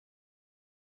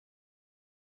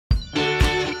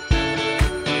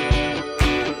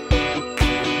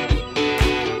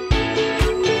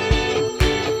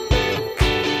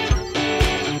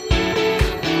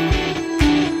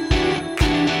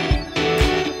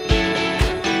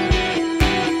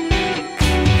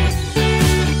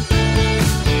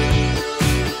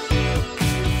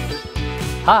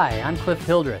Hi, I'm Cliff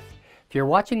Hildreth. If you're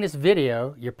watching this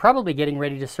video, you're probably getting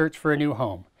ready to search for a new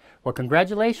home. Well,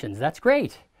 congratulations, that's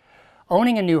great.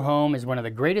 Owning a new home is one of the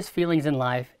greatest feelings in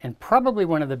life and probably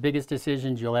one of the biggest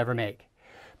decisions you'll ever make.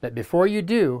 But before you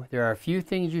do, there are a few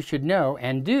things you should know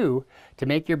and do to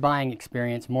make your buying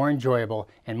experience more enjoyable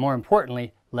and, more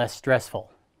importantly, less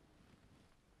stressful.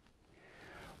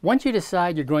 Once you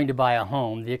decide you're going to buy a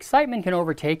home, the excitement can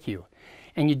overtake you,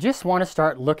 and you just want to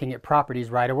start looking at properties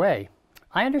right away.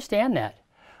 I understand that.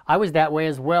 I was that way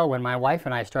as well when my wife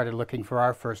and I started looking for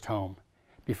our first home.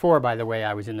 Before, by the way,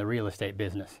 I was in the real estate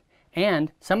business.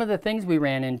 And some of the things we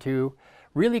ran into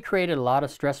really created a lot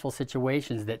of stressful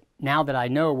situations that, now that I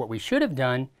know what we should have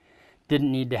done,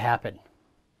 didn't need to happen.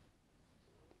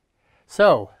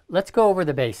 So, let's go over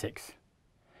the basics.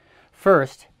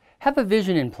 First, have a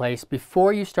vision in place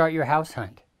before you start your house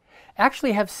hunt.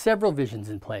 Actually, have several visions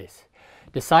in place.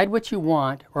 Decide what you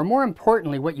want, or more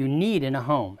importantly, what you need in a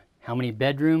home. How many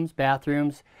bedrooms,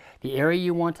 bathrooms, the area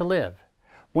you want to live.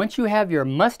 Once you have your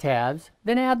must-haves,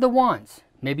 then add the wants.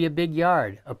 Maybe a big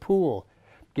yard, a pool,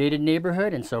 gated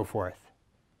neighborhood, and so forth.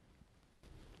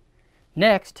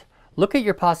 Next, look at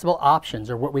your possible options,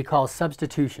 or what we call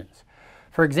substitutions.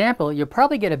 For example, you'll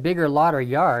probably get a bigger lot or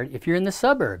yard if you're in the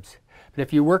suburbs. But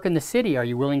if you work in the city, are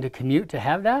you willing to commute to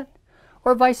have that?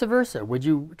 Or vice versa, would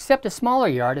you accept a smaller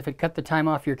yard if it cut the time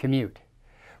off your commute?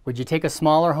 Would you take a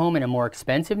smaller home in a more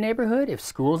expensive neighborhood if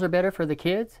schools are better for the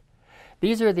kids?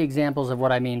 These are the examples of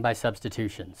what I mean by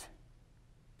substitutions.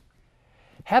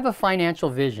 Have a financial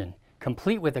vision,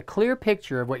 complete with a clear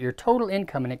picture of what your total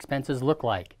income and expenses look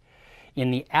like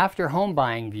in the after home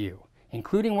buying view,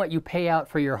 including what you pay out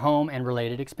for your home and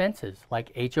related expenses,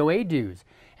 like HOA dues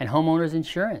and homeowners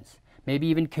insurance, maybe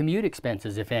even commute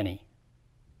expenses, if any.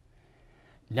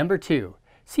 Number 2,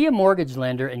 see a mortgage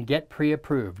lender and get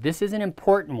pre-approved. This is an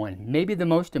important one, maybe the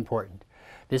most important.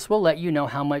 This will let you know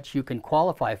how much you can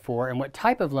qualify for and what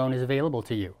type of loan is available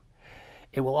to you.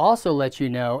 It will also let you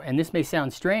know, and this may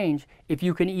sound strange, if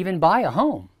you can even buy a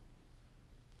home.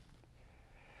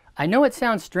 I know it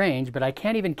sounds strange, but I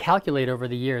can't even calculate over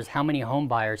the years how many home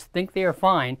buyers think they are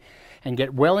fine and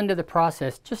get well into the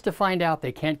process just to find out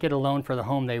they can't get a loan for the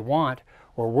home they want,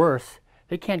 or worse,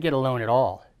 they can't get a loan at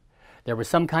all. There was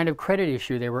some kind of credit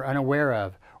issue they were unaware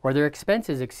of, or their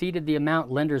expenses exceeded the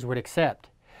amount lenders would accept.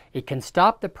 It can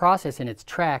stop the process in its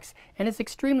tracks, and it's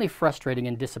extremely frustrating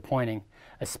and disappointing,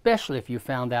 especially if you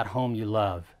found that home you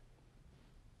love.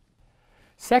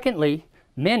 Secondly,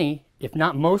 many, if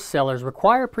not most sellers,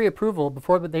 require pre-approval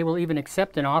before they will even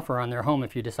accept an offer on their home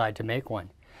if you decide to make one.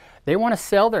 They want to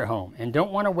sell their home and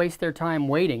don't want to waste their time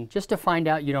waiting just to find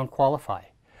out you don't qualify.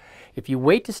 If you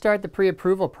wait to start the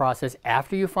pre-approval process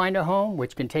after you find a home,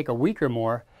 which can take a week or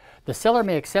more, the seller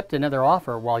may accept another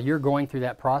offer while you're going through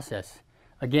that process,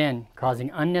 again, causing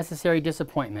unnecessary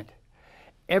disappointment.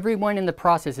 Everyone in the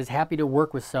process is happy to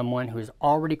work with someone who is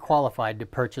already qualified to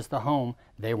purchase the home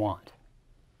they want.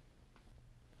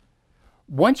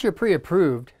 Once you're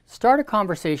pre-approved, start a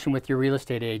conversation with your real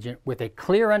estate agent with a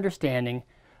clear understanding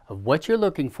of what you're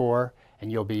looking for,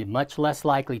 and you'll be much less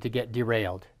likely to get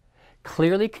derailed.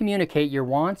 Clearly communicate your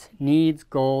wants, needs,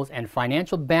 goals, and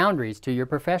financial boundaries to your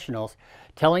professionals,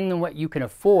 telling them what you can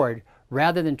afford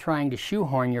rather than trying to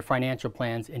shoehorn your financial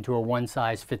plans into a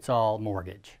one-size-fits-all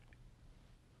mortgage.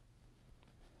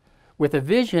 With a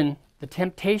vision, the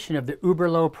temptation of the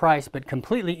uber-low price but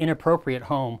completely inappropriate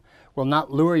home will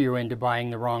not lure you into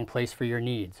buying the wrong place for your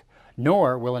needs,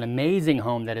 nor will an amazing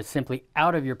home that is simply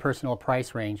out of your personal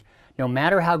price range, no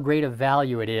matter how great a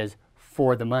value it is,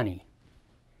 for the money.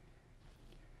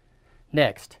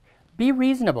 Next, be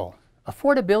reasonable.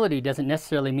 Affordability doesn't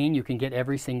necessarily mean you can get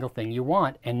every single thing you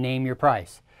want and name your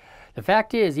price. The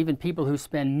fact is, even people who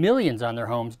spend millions on their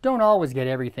homes don't always get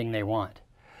everything they want.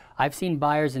 I've seen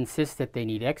buyers insist that they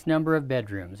need X number of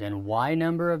bedrooms and Y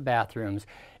number of bathrooms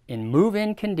in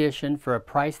move-in condition for a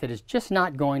price that is just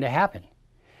not going to happen.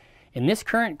 In this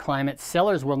current climate,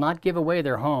 sellers will not give away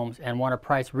their homes and want a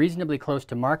price reasonably close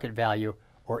to market value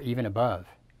or even above.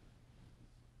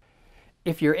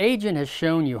 If your agent has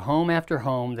shown you home after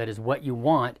home that is what you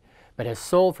want, but has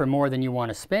sold for more than you want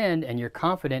to spend, and you're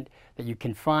confident that you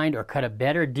can find or cut a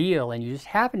better deal and you just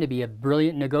happen to be a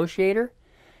brilliant negotiator,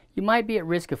 you might be at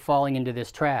risk of falling into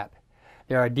this trap.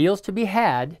 There are deals to be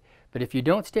had, but if you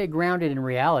don't stay grounded in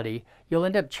reality, you'll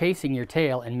end up chasing your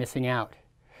tail and missing out.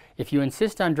 If you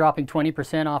insist on dropping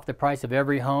 20% off the price of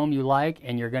every home you like,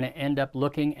 and you're going to end up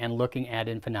looking ad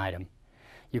infinitum.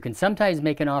 You can sometimes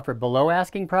make an offer below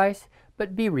asking price,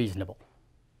 but be reasonable.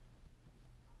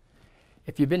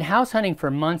 If you've been house hunting for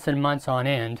months and months on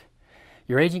end,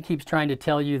 your agent keeps trying to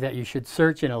tell you that you should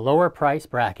search in a lower price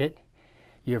bracket,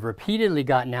 you have repeatedly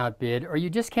gotten outbid, or you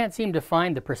just can't seem to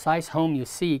find the precise home you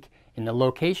seek in the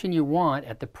location you want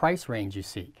at the price range you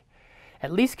seek.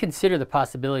 At least consider the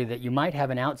possibility that you might have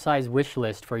an outsized wish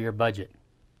list for your budget.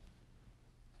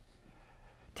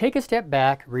 Take a step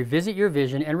back, revisit your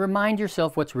vision, and remind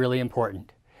yourself what's really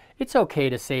important. It's okay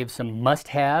to save some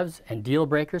must-haves and deal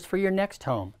breakers for your next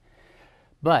home.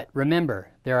 But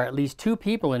remember, there are at least two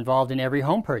people involved in every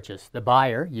home purchase: the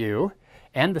buyer, you,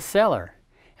 and the seller.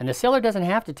 And the seller doesn't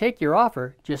have to take your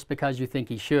offer just because you think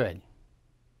he should.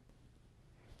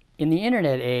 In the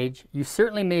internet age, you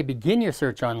certainly may begin your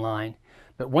search online,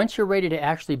 but once you're ready to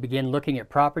actually begin looking at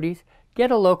properties, get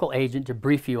a local agent to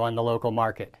brief you on the local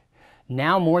market.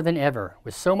 Now more than ever,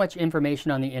 with so much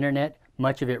information on the internet,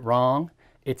 much of it wrong,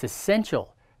 it's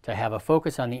essential to have a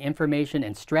focus on the information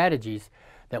and strategies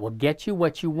that will get you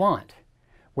what you want,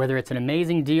 whether it's an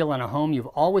amazing deal on a home you've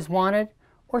always wanted,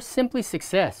 or simply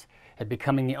success at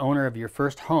becoming the owner of your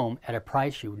first home at a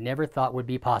price you never thought would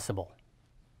be possible.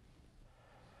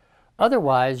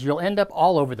 Otherwise, you'll end up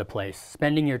all over the place,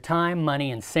 spending your time,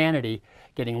 money, and sanity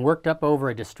getting worked up over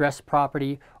a distressed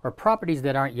property or properties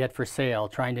that aren't yet for sale,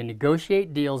 trying to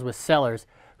negotiate deals with sellers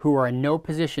who are in no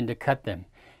position to cut them,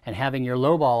 and having your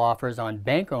lowball offers on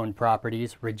bank-owned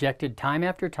properties rejected time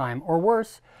after time, or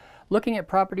worse, looking at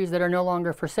properties that are no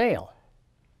longer for sale.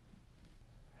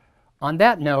 On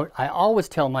that note, I always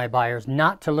tell my buyers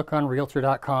not to look on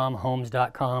Realtor.com,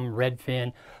 Homes.com,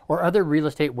 Redfin, or other real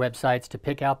estate websites to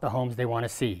pick out the homes they want to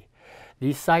see.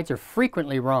 These sites are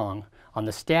frequently wrong on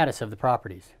the status of the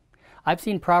properties. I've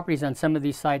seen properties on some of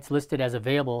these sites listed as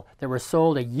available that were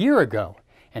sold a year ago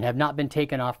and have not been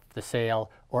taken off the sale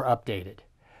or updated.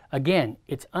 Again,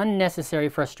 it's unnecessary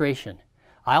frustration.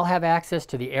 I'll have access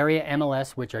to the area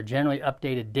MLS, which are generally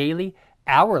updated daily,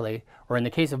 hourly, or in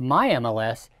the case of my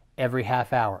MLS, every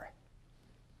half hour.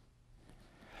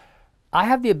 I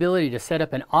have the ability to set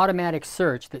up an automatic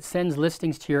search that sends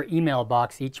listings to your email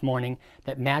box each morning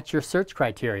that match your search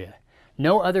criteria.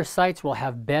 No other sites will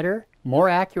have better, more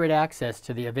accurate access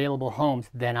to the available homes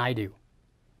than I do.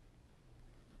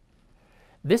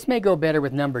 This may go better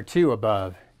with number 2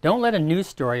 above. Don't let a news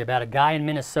story about a guy in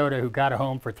Minnesota who got a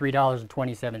home for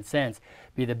 $3.27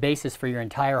 be the basis for your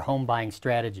entire home buying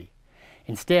strategy.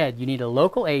 Instead, you need a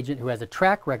local agent who has a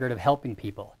track record of helping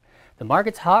people. The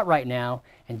market's hot right now,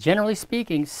 and generally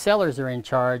speaking, sellers are in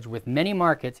charge, with many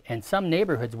markets and some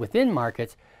neighborhoods within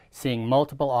markets seeing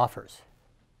multiple offers.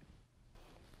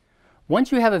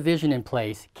 Once you have a vision in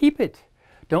place, keep it.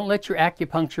 Don't let your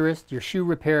acupuncturist, your shoe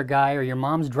repair guy, or your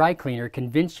mom's dry cleaner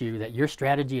convince you that your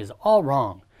strategy is all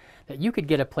wrong, that you could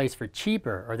get a place for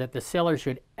cheaper, or that the seller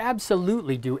should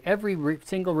absolutely do every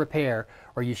single repair,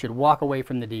 or you should walk away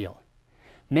from the deal.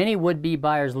 Many would-be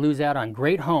buyers lose out on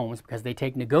great homes because they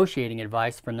take negotiating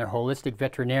advice from their holistic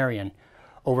veterinarian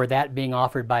over that being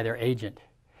offered by their agent.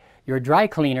 Your dry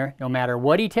cleaner, no matter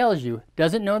what he tells you,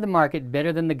 doesn't know the market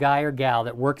better than the guy or gal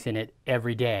that works in it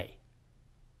every day.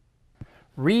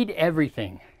 Read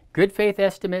everything: good faith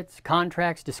estimates,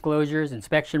 contracts, disclosures,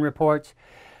 inspection reports.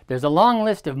 There's a long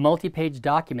list of multi-page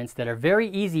documents that are very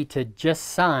easy to just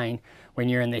sign when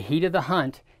you're in the heat of the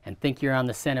hunt and think you're on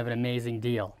the scent of an amazing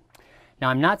deal. Now,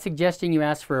 I'm not suggesting you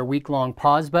ask for a week-long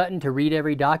pause button to read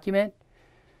every document.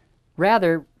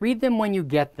 Rather, read them when you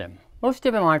get them. Most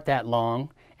of them aren't that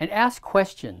long, and ask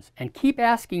questions, and keep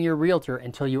asking your realtor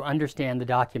until you understand the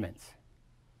documents.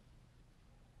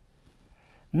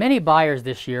 Many buyers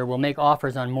this year will make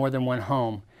offers on more than one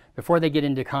home before they get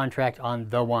into contract on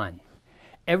the one.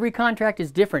 Every contract is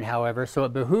different, however, so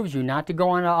it behooves you not to go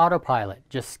on autopilot,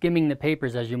 just skimming the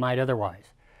papers as you might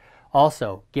otherwise.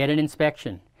 Also, get an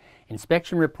inspection.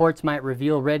 Inspection reports might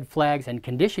reveal red flags and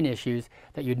condition issues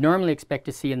that you'd normally expect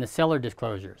to see in the seller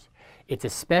disclosures. It's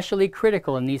especially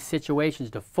critical in these situations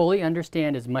to fully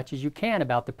understand as much as you can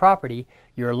about the property,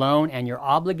 your loan, and your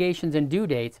obligations and due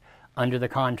dates under the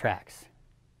contracts.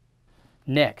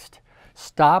 Next,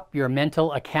 stop your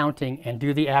mental accounting and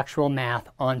do the actual math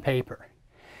on paper.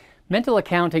 Mental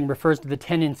accounting refers to the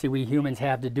tendency we humans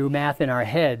have to do math in our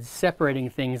heads, separating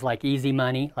things like easy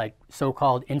money, like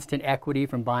so-called instant equity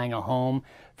from buying a home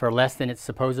for less than it's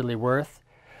supposedly worth,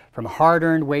 from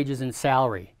hard-earned wages and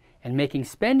salary, and making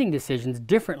spending decisions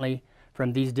differently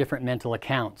from these different mental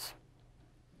accounts.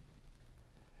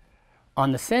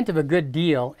 On the scent of a good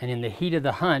deal and in the heat of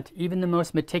the hunt, even the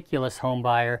most meticulous home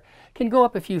buyer can go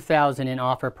up a few thousand in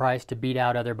offer price to beat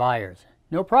out other buyers.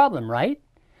 No problem, right?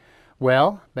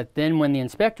 Well, but then when the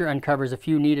inspector uncovers a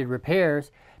few needed repairs,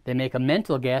 they make a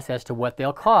mental guess as to what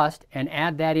they'll cost and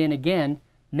add that in again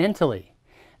mentally.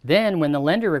 Then when the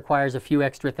lender requires a few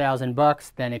extra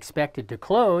 $1,000 than expected to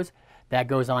close, that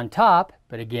goes on top,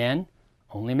 but again,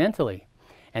 only mentally.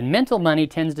 And mental money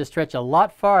tends to stretch a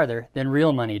lot farther than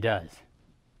real money does.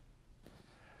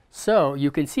 So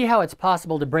you can see how it's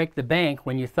possible to break the bank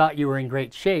when you thought you were in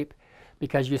great shape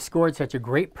because you scored such a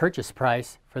great purchase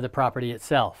price for the property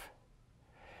itself.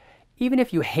 Even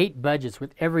if you hate budgets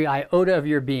with every iota of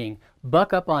your being,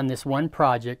 buck up on this one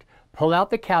project, pull out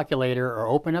the calculator or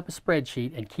open up a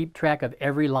spreadsheet and keep track of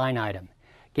every line item.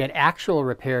 Get actual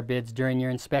repair bids during your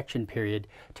inspection period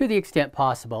to the extent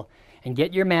possible and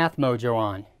get your math mojo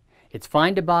on. It's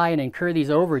fine to buy and incur these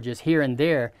overages here and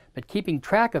there, but keeping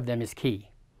track of them is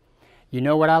key. You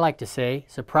know what I like to say,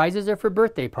 surprises are for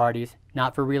birthday parties,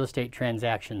 not for real estate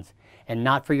transactions, and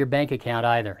not for your bank account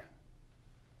either.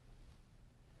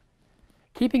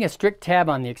 Keeping a strict tab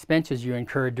on the expenses you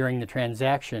incur during the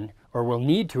transaction, or will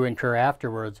need to incur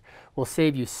afterwards, will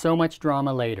save you so much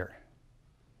drama later.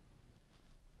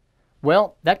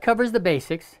 Well, that covers the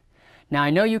basics. Now I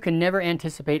know you can never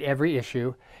anticipate every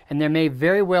issue, and there may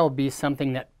very well be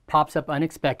something that pops up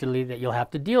unexpectedly that you'll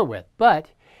have to deal with, but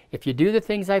if you do the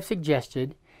things I've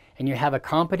suggested, and you have a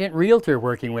competent realtor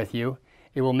working with you,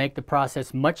 it will make the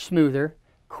process much smoother,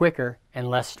 quicker, and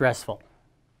less stressful.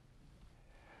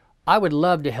 I would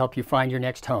love to help you find your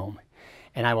next home,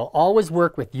 and I will always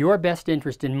work with your best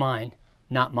interest in mind,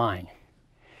 not mine.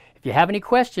 If you have any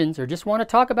questions or just want to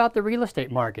talk about the real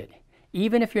estate market,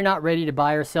 even if you're not ready to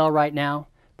buy or sell right now,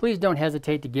 please don't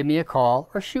hesitate to give me a call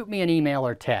or shoot me an email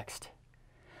or text.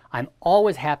 I'm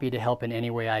always happy to help in any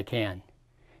way I can.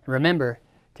 And remember,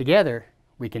 together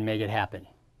we can make it happen.